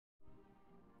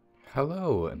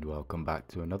Hello and welcome back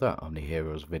to another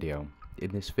OMNIHEROES video.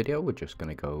 In this video we're just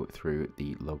going to go through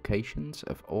the locations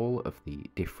of all of the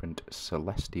different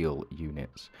celestial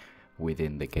units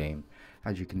within the game.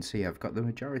 As you can see, I've got the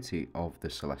majority of the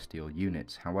celestial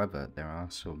units, however there are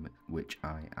some which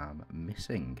I am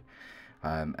missing,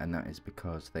 and that is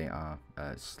because they are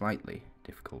slightly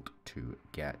difficult to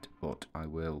get, but I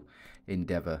will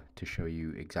endeavour to show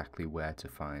you exactly where to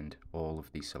find all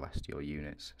of the celestial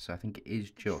units. So I think it is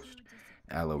just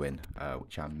Eloin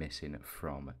which I'm missing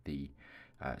from the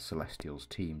Celestials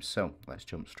team. So let's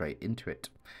jump straight into it.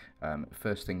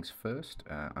 First things first,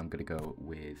 I'm going to go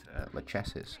with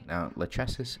Lachesis. Now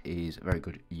Lachesis is a very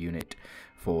good unit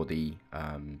for the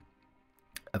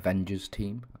Avengers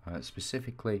team,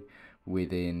 specifically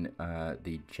within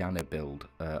the Janna build,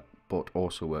 but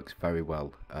also works very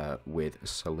well with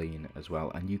Selene as well,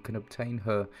 and you can obtain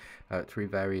her through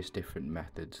various different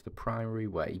methods. The primary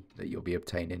way that you'll be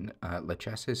obtaining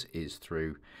Lachesis is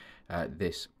through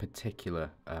this particular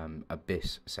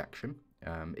Abyss section.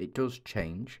 It does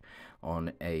change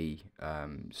on a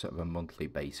sort of a monthly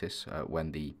basis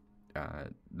when the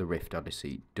Rift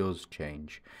Odyssey does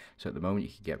change. So at the moment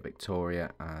you can get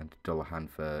Victoria and Dullahan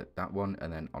for that one,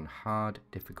 and then on hard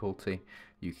difficulty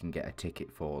you can get a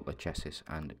ticket for Lachesis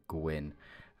and Gwyn.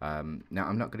 Now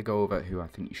I'm not going to go over who I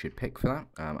think you should pick for that.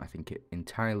 I think it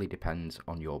entirely depends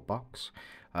on your box,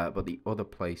 but the other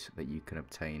place that you can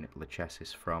obtain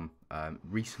Lachesis from,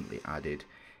 recently added,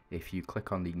 if you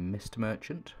click on the Mist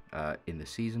Merchant in the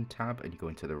Season tab and you go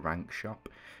into the Rank Shop,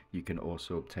 you can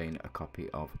also obtain a copy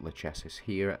of Lachesis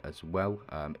here as well,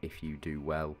 if you do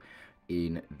well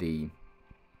in the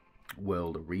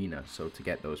World Arena. So to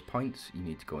get those points you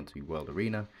need to go into the World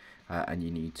Arena and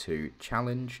you need to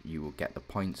challenge. You will get the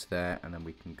points there, and then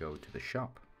we can go to the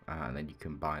shop and then you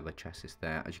can buy Lachesis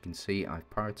there. As you can see, I've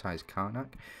prioritised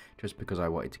Karnak just because I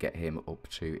wanted to get him up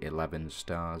to 11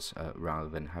 stars rather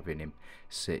than having him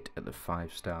sit at the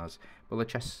 5 stars. But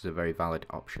Lachesis is a very valid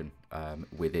option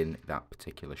within that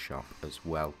particular shop as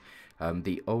well.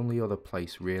 The only other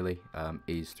place really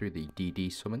is through the DD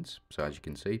summons. So as you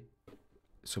can see,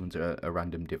 summons a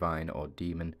random divine or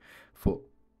demon for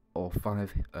or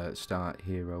 5-star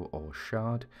hero or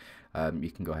shard.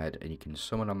 You can go ahead and you can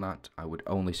summon on that. I would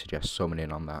only suggest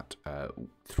summoning on that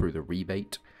through the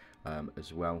rebate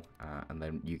as well, and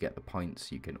then you get the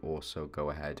points. You can also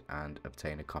go ahead and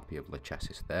obtain a copy of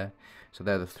Lachesis there. So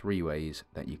they're the 3 ways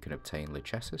that you can obtain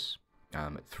Lachesis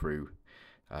through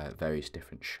various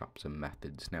different shops and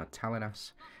methods. Now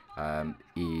Talanas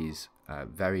is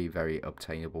very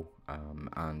obtainable,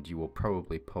 and you will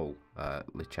probably pull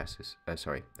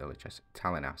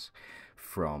Talanas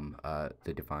from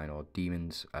the Divine or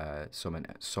Demons summon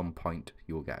at some point.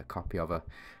 You will get a copy of her.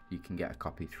 You can get a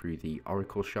copy through the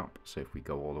Oracle shop. So if we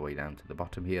go all the way down to the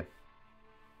bottom here,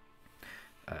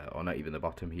 or not even the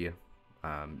bottom here,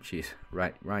 she's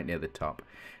right near the top.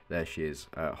 There she is,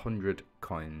 100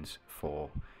 coins for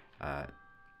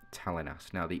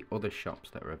Talanas. Now the other shops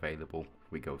that are available,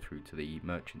 we go through to the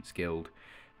Merchants Guild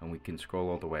and we can scroll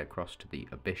all the way across to the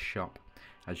Abyss shop.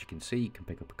 As you can see, you can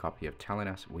pick up a copy of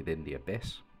Talanas within the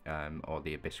Abyss, or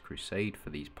the Abyss Crusade for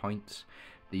these points.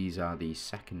 These are the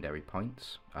secondary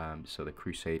points, so the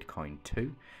Crusade coin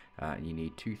 2, and you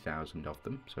need 2,000 of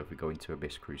them. So if we go into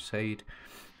Abyss Crusade,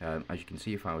 as you can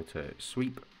see, if I were to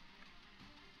sweep,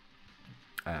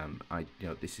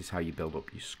 this is how you build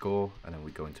up your score, and then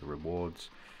we go into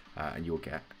rewards. And you'll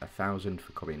get 1,000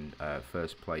 for coming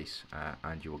first place,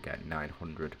 and you will get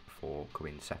 900 for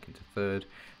coming second to third,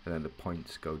 and then the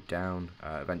points go down.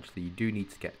 Eventually you do need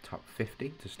to get top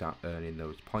 50 to start earning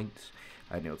those points,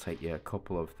 and it'll take you a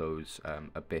couple of those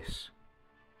Abyss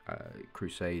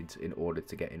Crusades in order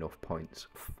to get enough points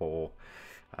for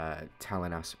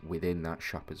Talanas within that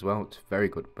shop as well. It's a very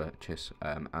good purchase,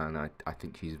 and I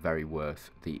think she's very worth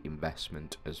the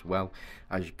investment as well.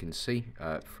 As you can see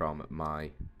from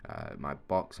my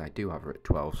box, I do have her at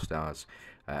 12 stars,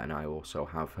 and I also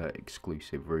have her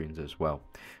exclusive runes as well.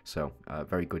 So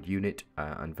very good unit,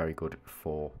 and very good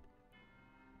for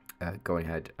going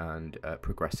ahead and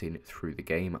progressing through the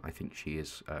game. I think she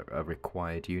is a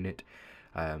required unit,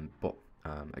 but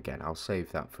again, I'll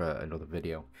save that for another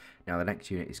video. Now the next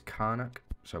unit is Karnak.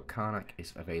 So Karnak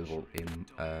is available in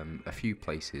a few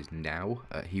places now.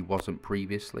 He wasn't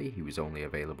previously. He was only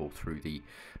available through the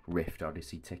Rift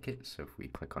Odyssey tickets. So if we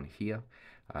click on here,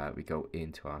 we go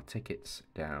into our tickets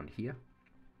down here.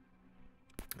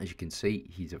 As you can see,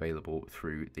 he's available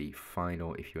through the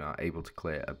final, if you are able to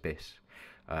clear Abyss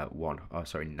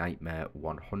Nightmare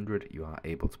 100, you are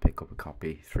able to pick up a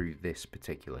copy through this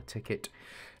particular ticket.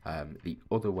 The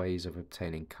other ways of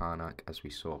obtaining Karnak, as we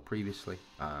saw previously,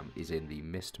 is in the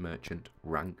Mist Merchant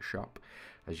rank shop.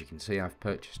 As you can see, I've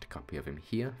purchased a copy of him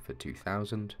here for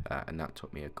 2,000, and that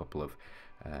took me a couple of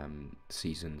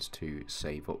seasons to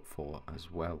save up for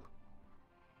as well.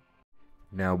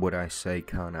 Now, would I say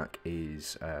Karnak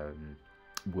is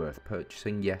worth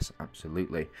purchasing? Yes,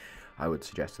 absolutely. I would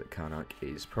suggest that Karnak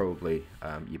is probably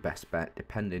your best bet,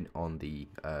 depending on the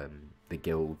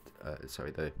guild,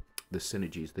 the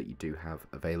synergies that you do have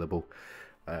available.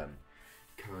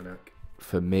 Karnak,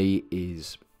 for me,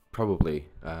 is probably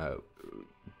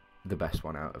the best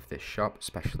one out of this shop,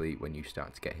 especially when you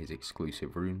start to get his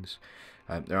exclusive runes.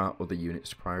 There are other units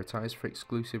to prioritize for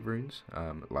exclusive runes,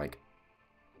 like,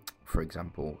 for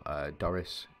example,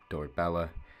 Doris, Dorabella,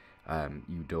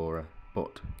 Eudora,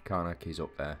 but Karnak is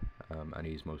up there, and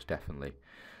he's most definitely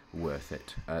worth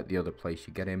it. The other place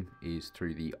you get him is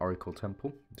through the Oracle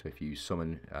Temple, so if you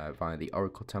summon via the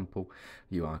Oracle Temple,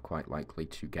 you are quite likely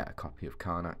to get a copy of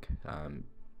Karnak,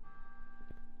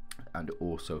 and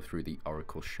also through the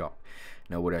Oracle Shop.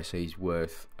 Now, would I say he's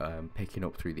worth picking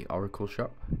up through the Oracle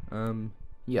Shop?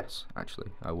 Yes,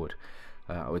 actually, I would.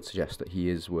 I would suggest that he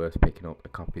is worth picking up a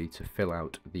copy to fill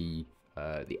out the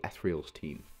Ethereal's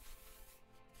team,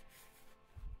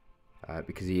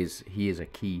 because he is a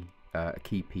key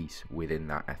piece within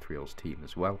that Ethereal's team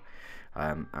as well,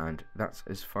 and that's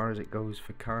as far as it goes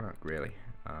for Karnak, really.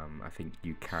 I think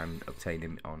you can obtain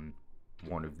him on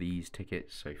one of these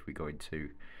tickets. So if we go into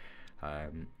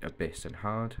Abyss and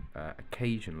Hard,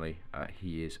 occasionally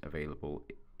he is available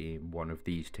in one of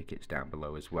these tickets down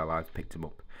below as well. I've picked him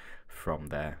up from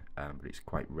there, but it's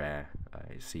quite rare,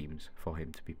 it seems, for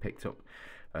him to be picked up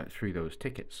through those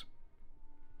tickets.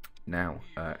 Now,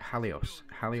 Halios.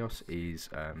 Halios is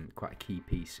quite a key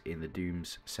piece in the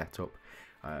Dooms setup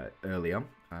early on,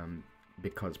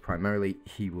 because primarily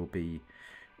he will be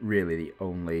really the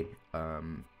only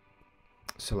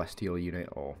celestial unit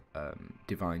or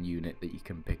divine unit that you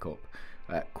can pick up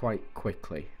quite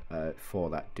quickly for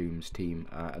that Dooms team,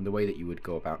 and the way that you would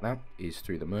go about that is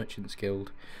through the Merchants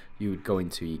Guild. You would go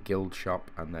into your guild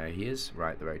shop, and there he is,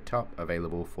 right at the very top,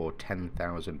 available for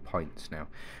 10,000 points. Now,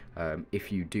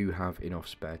 if you do have enough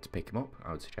spare to pick him up,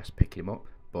 I would suggest picking him up,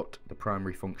 but the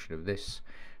primary function of this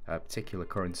particular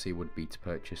currency would be to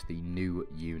purchase the new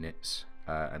units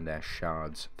and their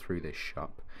shards through this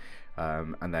shop.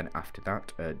 And then after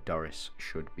that, Doris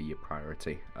should be your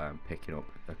priority, picking up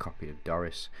a copy of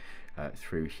Doris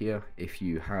through here. If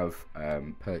you have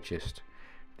purchased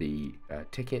the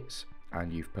tickets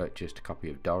and you've purchased a copy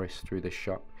of Doris through this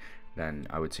shop, then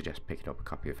I would suggest picking up a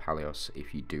copy of Halios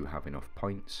if you do have enough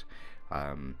points.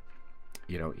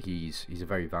 You know, he's a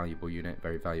very valuable unit,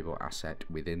 very valuable asset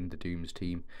within the Dooms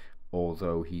team.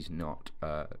 Although he's not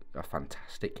a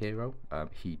fantastic hero,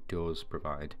 he does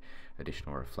provide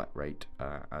additional reflect rate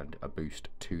and a boost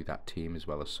to that team, as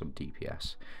well as some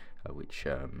DPS, which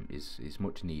is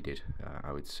much needed,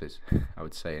 I would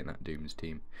say, in that Dooms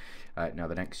team. Now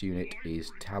the next unit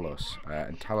is Talos,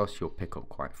 and Talos you'll pick up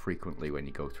quite frequently when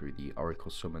you go through the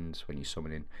Oracle summons, when you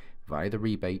summon in via the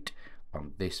rebate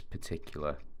on this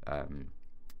particular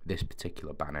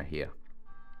banner here.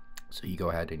 So you go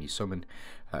ahead and you summon,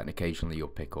 and occasionally you'll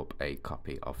pick up a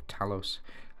copy of Talos.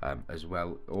 As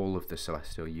well, all of the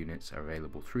celestial units are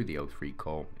available through the Oath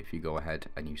Recall. If you go ahead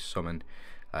and you summon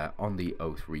on the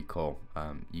Oath Recall,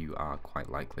 you are quite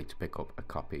likely to pick up a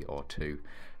copy or two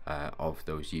of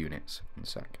those units. One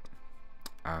sec.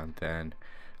 And then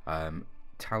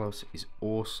Talos is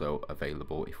also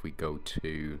available if we go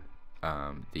to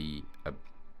the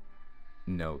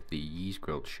Yeez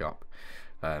Grilled shop.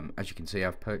 As you can see,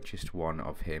 I've purchased one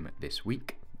of him this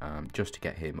week, just to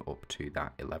get him up to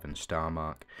that 11-star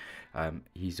mark.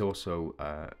 He's also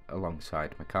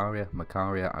alongside Macaria.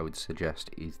 Macaria, I would suggest,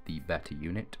 is the better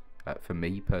unit for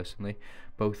me personally.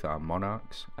 Both are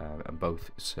monarchs and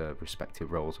both serve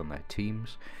respective roles on their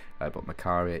teams, but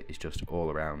Macaria is just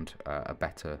all around a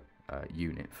better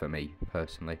unit for me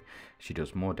personally. She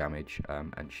does more damage,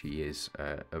 and she is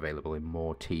available in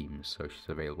more teams, so she's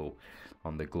available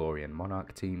on the Glory and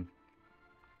Monarch team.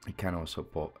 You can also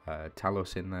put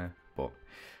Talos in there, but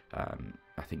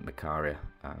I think Macaria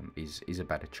is a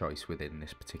better choice within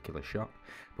this particular shop,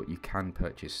 but you can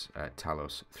purchase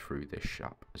Talos through this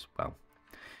shop as well.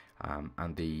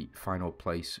 And the final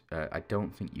place, I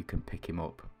don't think you can pick him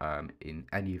up in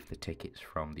any of the tickets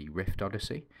from the Rift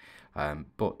Odyssey,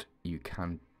 but you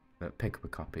can pick up a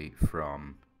copy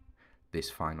from this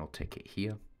final ticket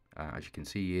here. As you can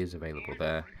see, he is available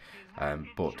there,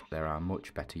 but there are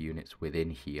much better units within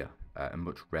here and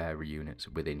much rarer units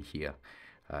within here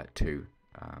to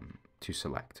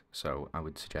select. So I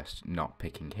would suggest not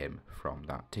picking him from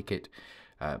that ticket,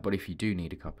 but if you do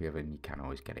need a copy of him, you can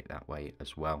always get it that way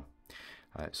as well.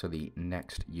 So the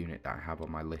next unit that I have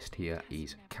on my list here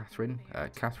is Catherine.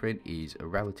 Catherine is a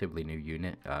relatively new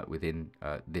unit within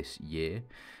this year.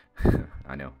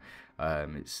 I know,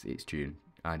 it's June,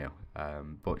 I know,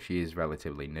 but she is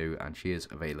relatively new, and she is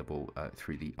available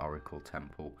through the Oracle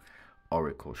Temple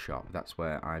Oracle shop. That's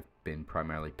where I've been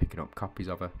primarily picking up copies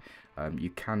of her. You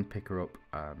can pick her up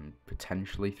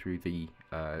potentially through the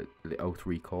Oath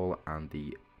Recall and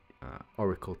the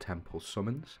Oracle Temple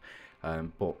summons,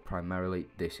 but primarily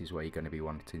this is where you're going to be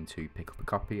wanting to pick up a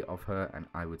copy of her, and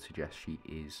I would suggest she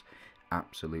is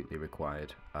absolutely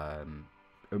required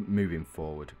moving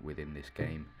forward within this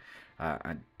game,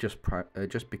 and just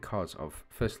because of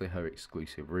firstly her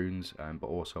exclusive runes, but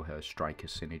also her striker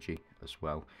synergy as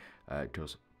well.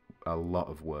 Does a lot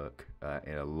of work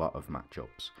in a lot of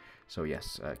matchups. So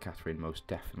yes, Catherine most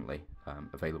definitely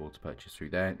available to purchase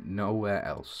through there. Nowhere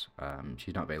else.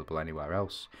 She's not available anywhere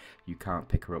else. You can't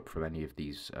pick her up from any of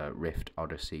these Rift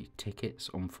Odyssey tickets,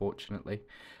 unfortunately.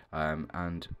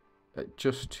 And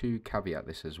just to caveat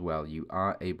this as well, you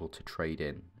are able to trade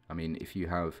in. I mean, if you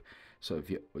have sort of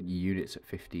your units at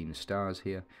 15 stars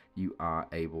here, you are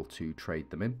able to trade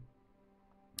them in.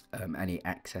 Any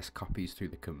excess copies through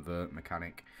the convert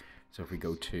mechanic. So if we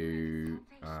go to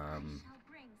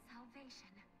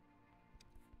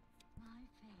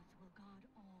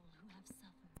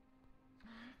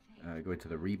go into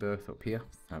the rebirth up here,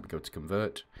 we go to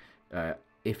convert.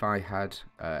 If I had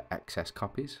excess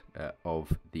copies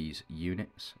of these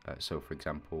units, so for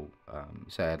example,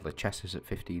 say I had Lachesis at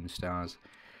 15 stars,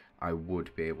 I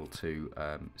would be able to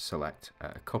select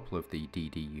a couple of the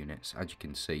DD units. As you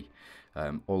can see,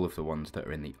 all of the ones that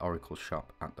are in the Oracle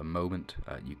shop at the moment,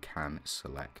 you can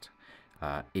select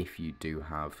if you do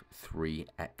have 3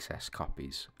 excess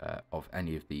copies of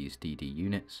any of these DD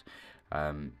units.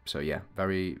 So yeah,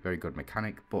 very good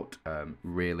mechanic, but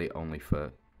really only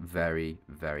for very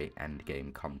end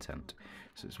game content.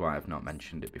 So that's why I've not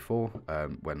mentioned it before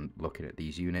when looking at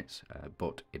these units,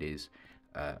 but it is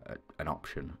an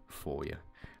option for you.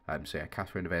 So yeah,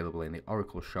 Catherine available in the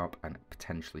Oracle shop and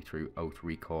potentially through Oath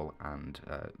Recall and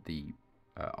the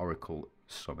Oracle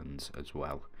summons as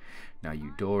well. Now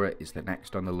Eudora is the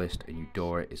next on the list, and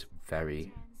Eudora is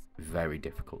very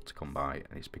difficult to come by,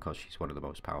 and it's because she's one of the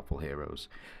most powerful heroes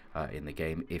in the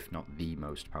game, if not the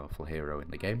most powerful hero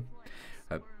in the game.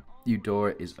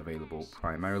 Eudora is available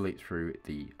primarily through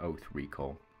the Oath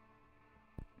Recall.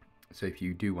 So if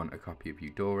you do want a copy of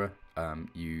Eudora,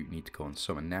 you need to go on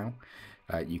Summon Now.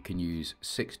 You can use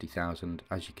 60,000.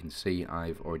 As you can see,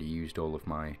 I've already used all of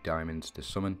my diamonds to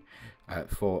summon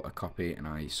for a copy, and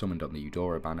I summoned on the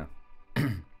Eudora banner.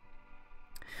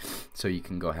 So you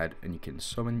can go ahead and you can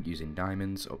summon using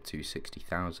diamonds up to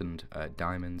 60,000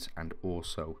 diamonds, and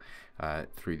also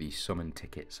through the summon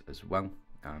tickets as well.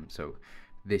 So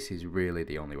this is really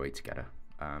the only way to get her.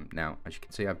 Now, as you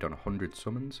can see, I've done 100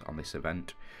 summons on this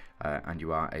event, and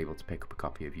you are able to pick up a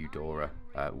copy of Eudora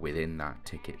within that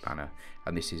ticket banner,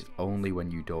 and this is only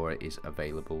when Eudora is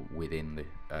available within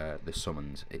the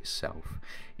summons itself.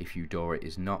 If Eudora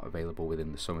is not available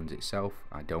within the summons itself,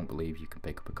 I don't believe you can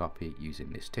pick up a copy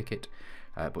using this ticket,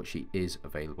 but she is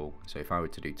available. So if I were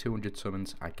to do 200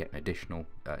 summons, I'd get an additional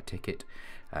ticket,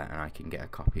 and I can get a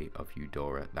copy of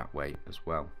Eudora that way as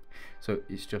well. So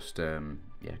it's just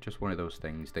yeah, just one of those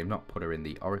things. They've not put her in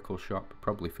the Oracle shop,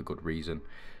 probably for good reason.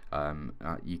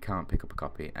 You can't pick up a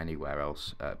copy anywhere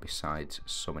else besides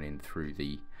summoning through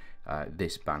the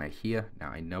this banner here.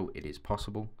 Now I know it is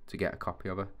possible to get a copy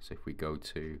of her, so if we go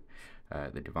to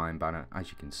the Divine banner,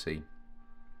 as you can see,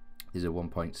 there's a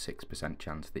 1.6%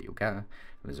 chance that you'll get her,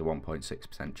 and there's a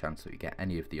 1.6% chance that you get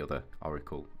any of the other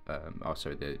Oracle,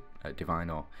 also the Divine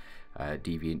or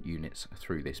Deviant units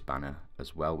through this banner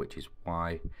as well, which is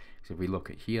why, so if we look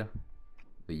at here,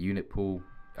 the unit pool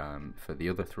for the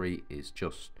other 3 is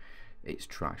just, it's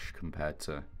trash compared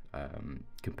to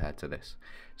this.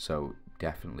 So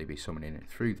definitely be summoning it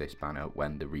through this banner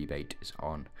when the rebate is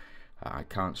on. I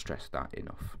can't stress that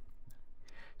enough.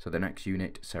 So the next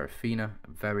unit, Seraphina,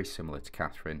 very similar to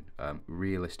Catherine.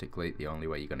 Realistically, the only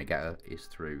way you're going to get her is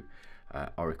through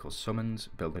Oracle summons,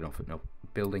 building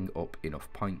up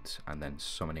enough points, and then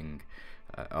summoning,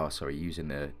 using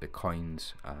the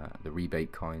coins, the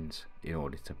rebate coins, in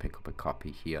order to pick up a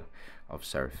copy here of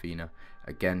Seraphina.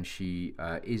 Again, she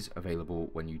is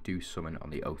available when you do summon on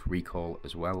the Oath Recall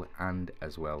as well, and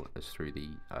as well as through the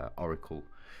Oracle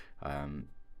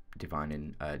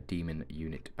Divine Demon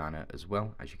unit banner as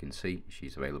well. As you can see,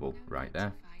 she's available right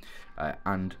there,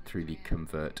 and through the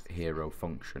convert hero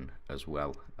function as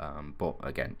well. But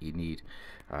again, you need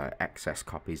excess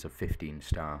copies of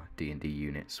 15-star D&D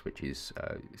units, which is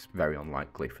it's very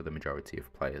unlikely for the majority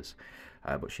of players,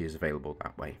 but she is available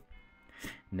that way.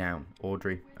 Now,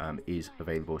 Audrey is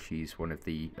available. She's one of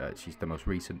the she's the most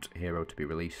recent hero to be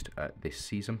released this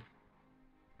season,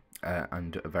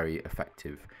 and a very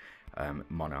effective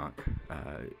monarch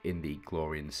in the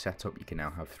Glorian setup. You can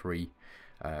now have three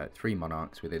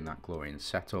monarchs within that Glorian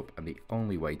setup, and the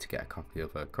only way to get a copy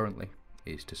of her currently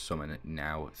is to summon it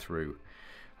now through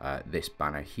this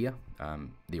banner here,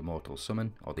 the Immortal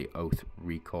Summon, or the Oath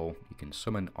Recall. You can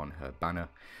summon on her banner.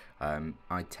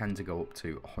 I tend to go up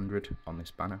to 100 on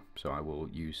this banner, so I will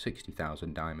use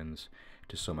 60,000 diamonds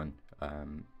to summon,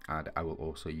 and I will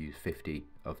also use 50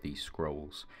 of these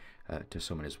scrolls to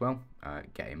summon as well,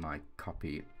 getting my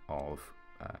copy of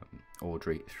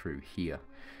Audrey through here.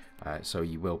 So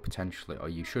you will potentially, or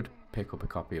you should pick up a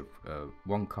copy of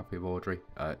one copy of Audrey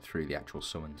through the actual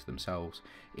summons themselves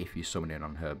if you summon in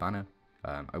on her banner.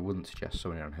 I wouldn't suggest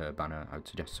summoning on her banner. I would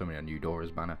suggest summoning on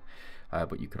Eudora's banner,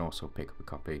 but you can also pick up a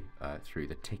copy through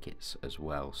the tickets as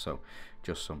well. So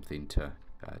just something to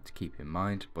keep in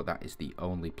mind. But that is the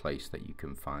only place that you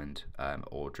can find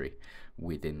Audrey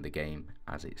within the game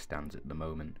as it stands at the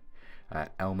moment.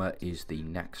 Elmer is the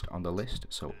next on the list.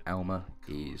 So Elmer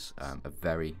is a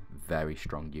very, very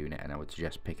strong unit, and I would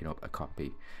suggest picking up a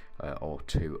copy or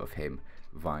two of him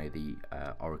via the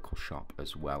Oracle shop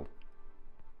as well.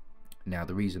 Now,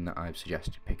 the reason that I've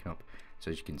suggested picking up,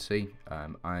 so as you can see,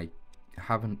 I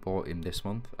haven't bought him this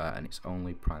month, and it's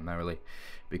only primarily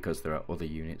because there are other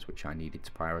units which I needed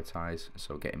to prioritize.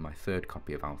 So getting my third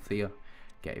copy of Althea,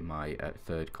 getting my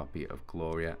third copy of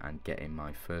Gloria, and getting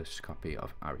my first copy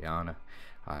of Ariana.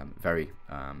 Very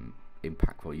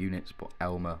impactful units. But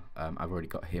Elmer, I've already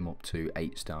got him up to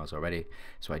 8 stars already,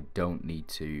 so I don't need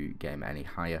to get him any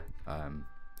higher.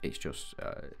 It's just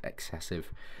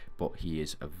excessive, but he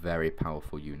is a very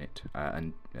powerful unit,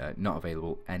 and not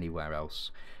available anywhere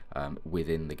else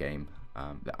within the game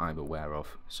that I'm aware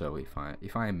of. So if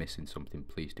I am missing something,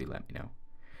 please do let me know.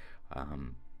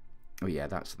 Oh yeah,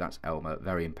 that's Elmer,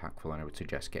 very impactful, and I would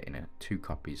suggest getting 2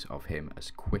 copies of him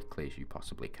as quickly as you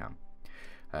possibly can.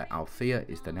 Althea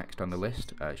is the next on the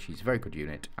list. She's a very good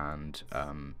unit, and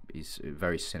is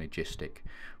very synergistic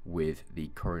with the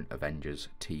current Avengers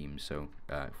team. So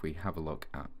if we have a look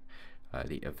at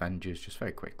the Avengers just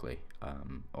very quickly,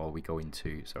 or we go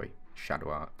into, Shadow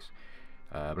Arcs,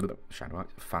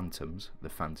 Phantoms, the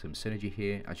Phantom synergy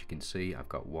here. As you can see, I've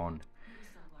got 1,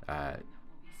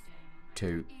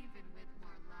 2,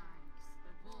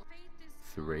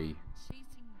 3,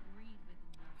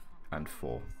 and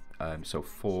 4. So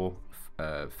 4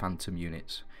 Phantom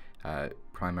units,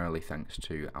 primarily thanks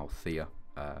to Althea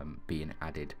being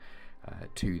added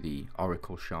to the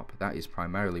Oracle shop. That is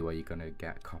primarily where you're going to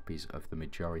get copies of the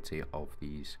majority of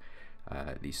these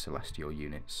celestial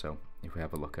units. So if we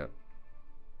have a look at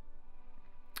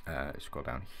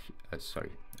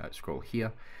scroll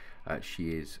here,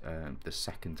 she is the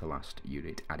second to last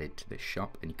unit added to this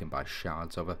shop, and you can buy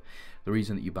shards of her. The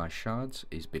reason that you buy shards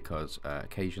is because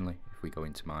occasionally, if we go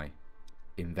into my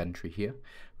inventory here,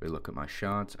 we look at my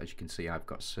shards. As you can see, I've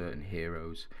got certain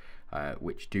heroes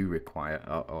which do require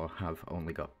or have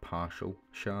only got partial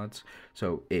shards.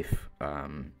 So if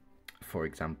for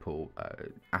example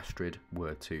Astrid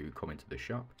were to come into the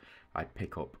shop, I'd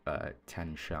pick up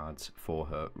 10 shards for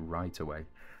her right away.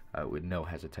 With no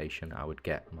hesitation, I would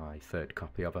get my third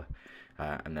copy of her,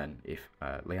 and then if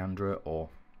Leandra or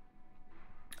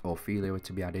Ophelia were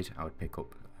to be added, I would pick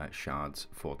up shards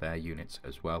for their units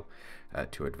as well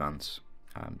to advance.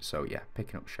 So yeah,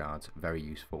 picking up shards, very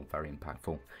useful, very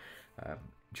impactful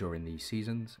during these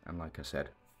seasons. And like I said,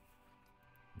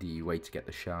 the way to get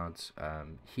the shards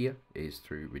here is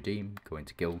through redeem, go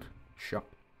into guild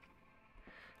shop,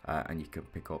 and you can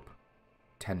pick up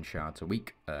 10 shards a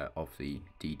week of the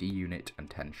DD unit, and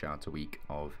 10 shards a week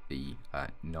of the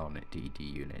non-DD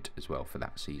unit as well for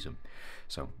that season.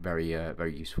 So very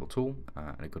very useful tool,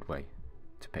 and a good way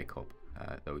to pick up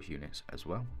those units as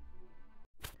well.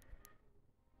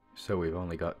 So we've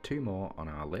only got 2 more on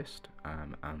our list,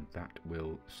 and that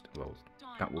will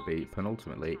be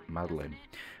penultimately Madeline.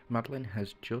 Madeline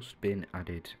has just been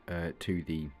added to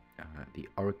the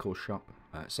Oracle shop,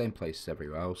 same place as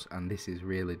everywhere else, and this is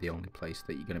really the only place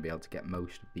that you're going to be able to get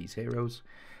most of these heroes,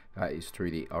 is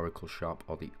through the Oracle shop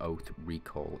or the Oath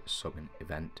Recall Summon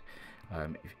event.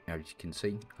 As you can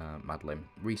see, Madeline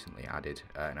recently added,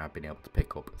 and I've been able to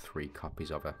pick up 3 copies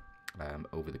of her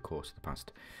over the course of the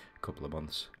past couple of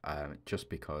months, just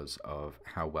because of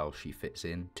how well she fits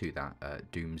in to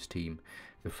that Dooms team.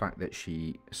 The fact that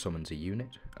she summons a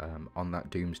unit on that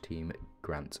Dooms team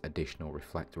grants additional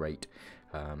reflect rate.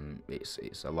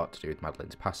 It's a lot to do with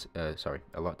Madeline's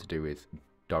a lot to do with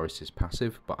Doris's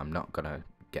passive, but I'm not gonna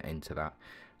get into that.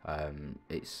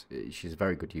 She's a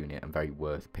very good unit and very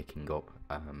worth picking up.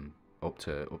 Up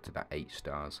to that 8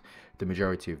 stars. The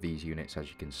majority of these units, as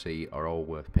you can see, are all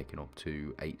worth picking up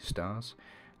to 8 stars.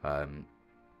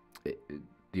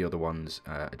 The other ones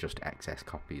are just excess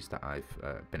copies that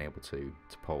I've been able to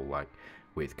pull, like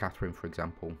with Catherine, for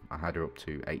example. I had her up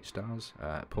to 8 stars,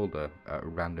 pulled a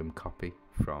random copy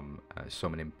from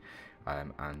summoning,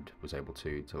 and was able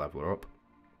to level her up.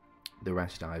 The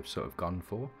rest I've sort of gone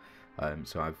for.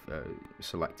 So I've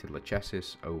selected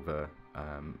Lachesis over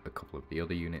a couple of the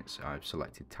other units. I've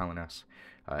selected Talanas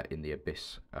in the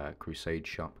Abyss Crusade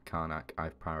shop. Karnak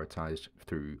I've prioritised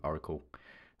through Oracle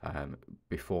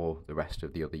before the rest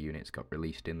of the other units got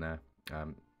released in there.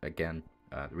 Again,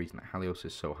 the reason that Helios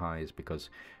is so high is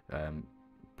because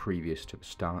previous to the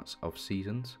starts of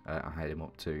seasons, I had him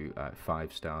up to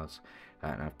 5 stars,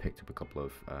 and I've picked up a couple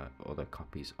of other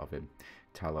copies of him.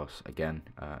 Talos, again,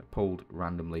 pulled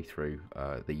randomly through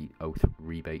the Oath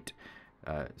rebate,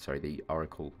 the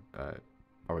Oracle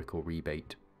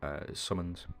rebate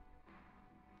summons.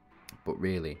 But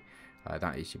really,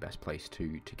 that is your best place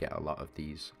to get a lot of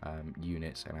these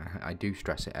units, and I do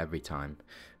stress it every time.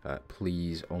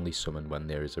 Please only summon when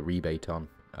there is a rebate on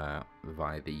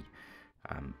via the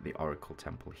Oracle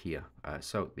Temple here.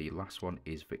 So the last one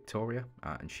is Victoria,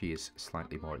 and she is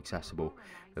slightly more accessible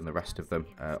than the rest of them,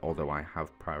 although I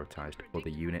have prioritized other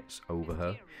units over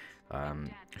her.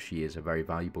 She is a very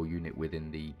valuable unit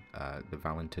within the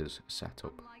Valentas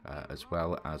setup, as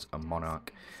well as a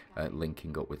Monarch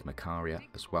linking up with Macaria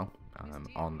as well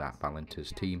on that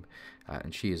Valentas team,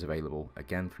 and she is available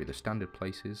again through the standard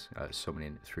places,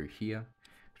 summoning through here,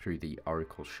 through the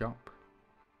Oracle shop,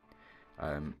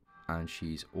 and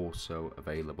she's also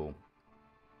available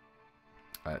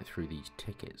through these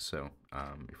tickets. So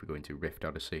if we go into Rift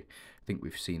Odyssey, I think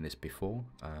we've seen this before,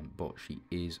 but she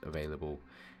is available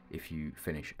if you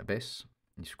finish Abyss.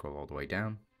 You scroll all the way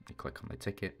down, you click on the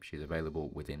ticket, she's available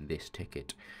within this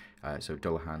ticket. So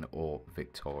Dullahan or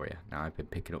Victoria. Now I've been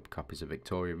picking up copies of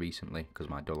Victoria recently because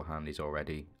my Dullahan is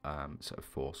already sort of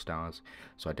 4 stars,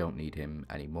 so I don't need him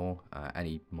anymore.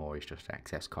 Any more is just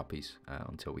excess copies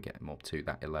until we get him up to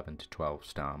that 11 to 12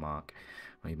 star mark.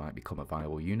 He might become a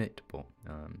viable unit, but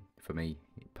for me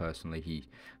personally,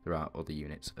 there are other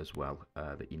units as well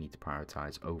that you need to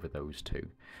prioritize over those two.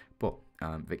 But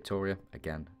Victoria,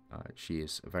 again, she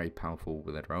is very powerful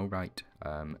within her own right,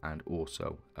 and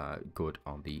also good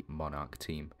on the Monarch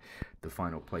team. The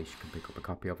final place you can pick up a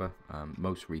copy of her,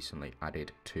 most recently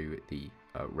added to the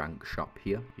rank shop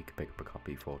here. You can pick up a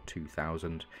copy for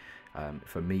 2,000.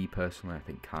 For me personally, I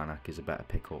think Karnak is a better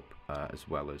pickup, as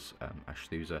well as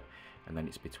Ashthusa, and then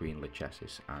it's between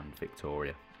Lachesis and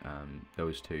Victoria.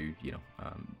 Those two,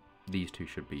 these two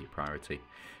should be a priority.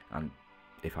 And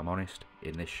if I'm honest,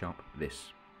 in this shop,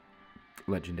 this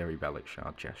Legendary Relic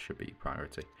Shard chest should be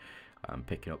priority.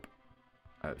 Picking up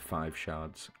 5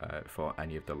 shards for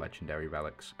any of the Legendary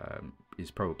Relics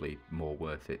is probably more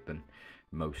worth it than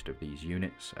most of these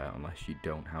units, unless you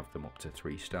don't have them up to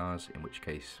 3 stars, in which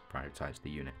case prioritize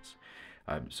the units.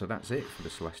 So that's it for the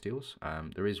Celestials.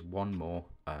 There is one more,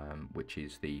 which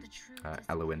is the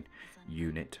Eloin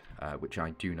unit, which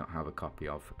I do not have a copy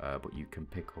of, but you can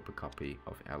pick up a copy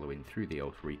of Eloin through the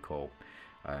Oath Recall.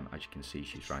 As you can see,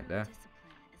 she's right there.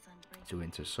 So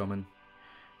into summon,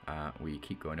 we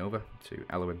keep going over to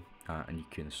Eloin, and you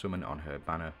can summon on her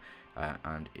banner,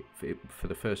 and for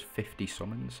the first 50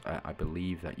 summons, I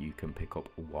believe that you can pick up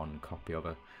 1 copy of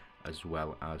her, as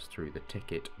well as through the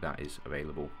ticket that is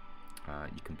available.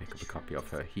 You can pick up a copy of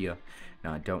her here.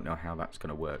 Now I don't know how that's going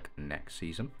to work next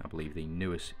season. I believe the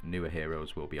newer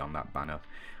heroes will be on that banner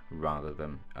rather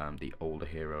than the older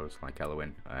heroes like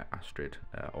Eloin, Astrid,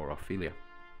 or Ophelia.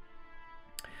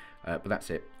 But that's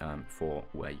it for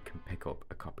where you can pick up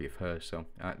a copy of her. So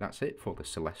that's it for the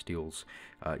Celestials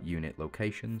unit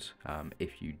locations.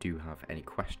 If you do have any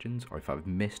questions, or if I've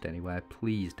missed anywhere,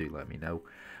 please do let me know,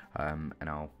 and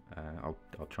I'll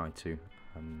try to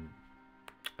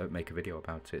make a video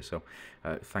about it. So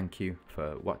thank you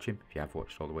for watching. If you have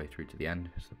watched all the way through to the end,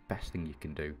 it's the best thing you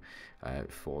can do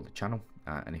for the channel,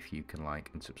 and if you can like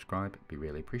and subscribe, it'd be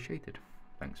really appreciated.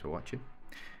 Thanks for watching.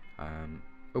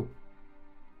 Oh,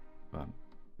 I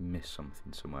missed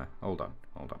something somewhere. Hold on.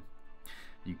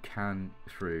 You can,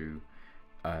 through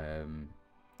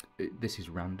this is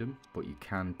random, but you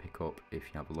can pick up, if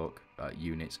you have a look,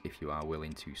 units if you are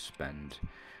willing to spend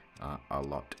a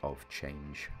lot of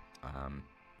change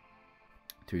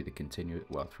through the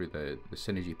through the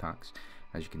synergy packs.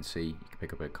 As you can see, you can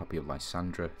pick up a copy of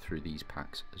Lysandra through these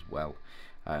packs as well,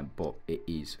 but it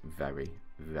is very,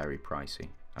 very pricey,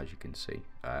 as you can see.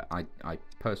 I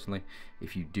personally,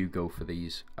 if you do go for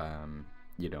these,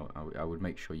 you know, I would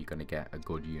make sure you're going to get a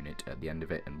good unit at the end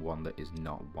of it, and one that is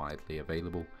not widely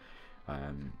available.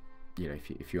 You know,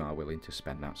 if you are willing to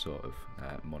spend that sort of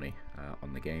money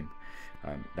on the game,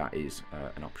 that is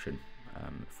an option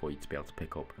for you to be able to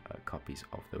pick up copies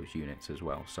of those units as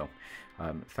well. So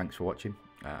thanks for watching.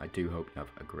 I do hope you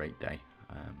have a great day.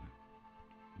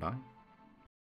 Bye.